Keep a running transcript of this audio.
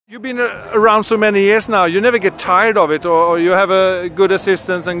You've been around so many years now, you never get tired of it, or you have a good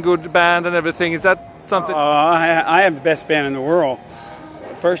assistants and good band and everything. Is that something? I have the best band in the world.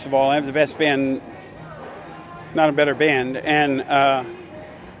 First of all, I have the best band, not a better band. And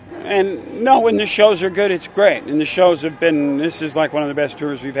no, when the shows are good, it's great. And the shows have been, this is like one of the best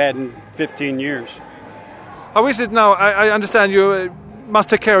tours we've had in 15 years. How is it now? I understand you must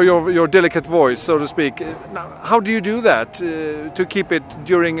take care of your delicate voice, so to speak. Now, how do you do that to keep it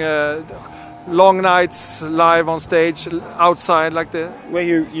during long nights, live on stage, outside like this? Well,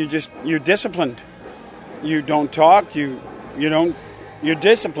 you're disciplined. You don't talk. You're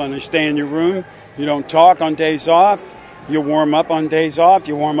disciplined. You stay in your room. You don't talk on days off. You warm up on days off.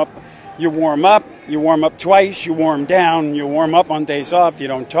 You warm up twice. You warm down. You warm up on days off. You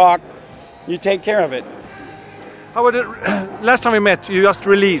don't talk. You take care of it. How would it, last time we met, you just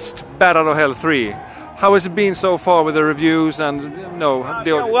released Bat Out of Hell 3. How has it been so far with the reviews and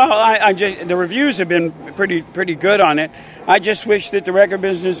the reviews have been pretty good on it. I just wish that the record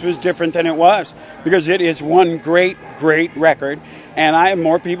business was different than it was, because it is one great record, and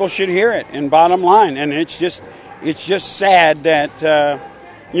more people should hear it. And bottom line, and it's just sad that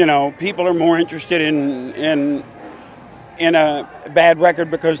people are more interested in a bad record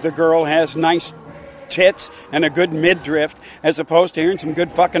because the girl has nice tits and a good midriff, as opposed to hearing some good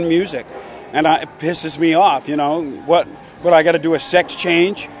fucking music. And it pisses me off. What I got to do, a sex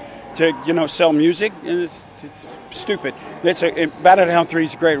change to sell music? And it's stupid. Bat Out of Hell 3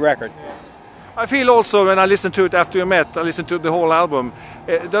 is a great record. I feel also, when I listened to it after you met, I listened to the whole album.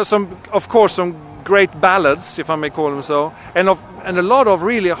 There's of course some great ballads, if I may call them so, and a lot of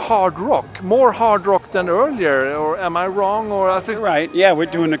really hard rock, more hard rock than earlier. Or am I wrong? Or I think you're right. Yeah, we're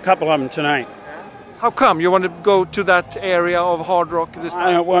doing a couple of them tonight. How come you want to go to that area of hard rock this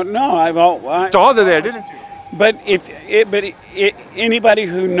time? I started there, didn't you? But anybody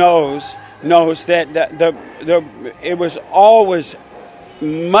who knows that it was always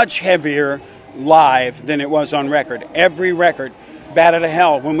much heavier live than it was on record. Every record, Bat Out of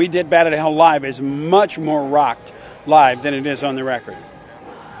Hell, when we did Bat Out of Hell live, is much more rocked live than it is on the record.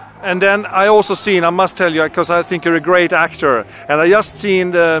 And then I also seen, I must tell you, because I think you're a great actor, and I just seen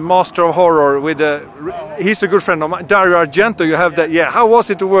the Master of Horror with he's a good friend of mine, Dario Argento. You have that, yeah. How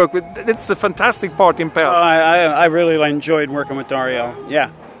was it to work with? It's a fantastic part in Pell. I really enjoyed working with Dario. Yeah.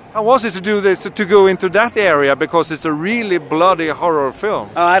 How was it to do this, to go into that area, because it's a really bloody horror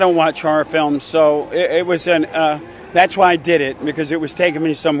film? I don't watch horror films, so it was that's why I did it, because it was taking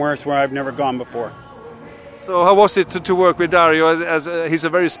me somewhere where I've never gone before. So how was it to work with Dario, as he's a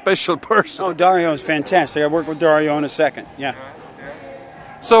very special person? Oh, Dario is fantastic. I worked with Dario in a second, yeah.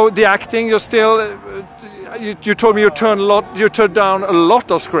 So the acting, you're still, you told me you turned down a lot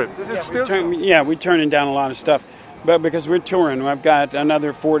of scripts. Is it still so? We're turning down a lot of stuff, but because we're touring, I've got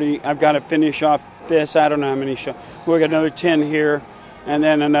another 40, I've got to finish off this, I don't know how many shows. We've got another 10 here, and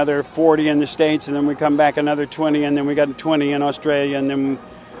then another 40 in the States, and then we come back another 20, and then we got 20 in Australia, and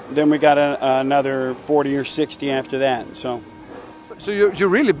then we got another 40 or 60 after that. So you're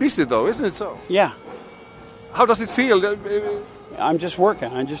really busy though, isn't it so? Yeah. How does it feel? I'm just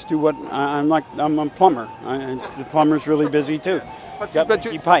working. I just do what I'm a plumber. The plumber's really busy too. But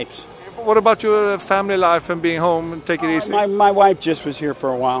he pipes. What about your family life and being home and take it easy? My wife just was here for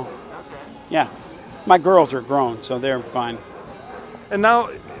a while. Okay. Yeah. My girls are grown, so they're fine. And now,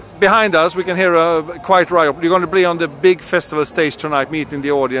 behind us, we can hear a quiet riot. You're going to be on the big festival stage tonight, meeting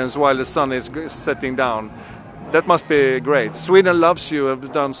the audience while the sun is setting down. That must be great. Sweden loves you.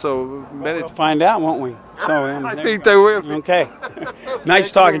 Have done so many. We'll find out, won't we? So I think they will. Okay.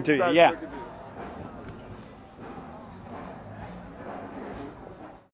 Nice talking to you. Yeah.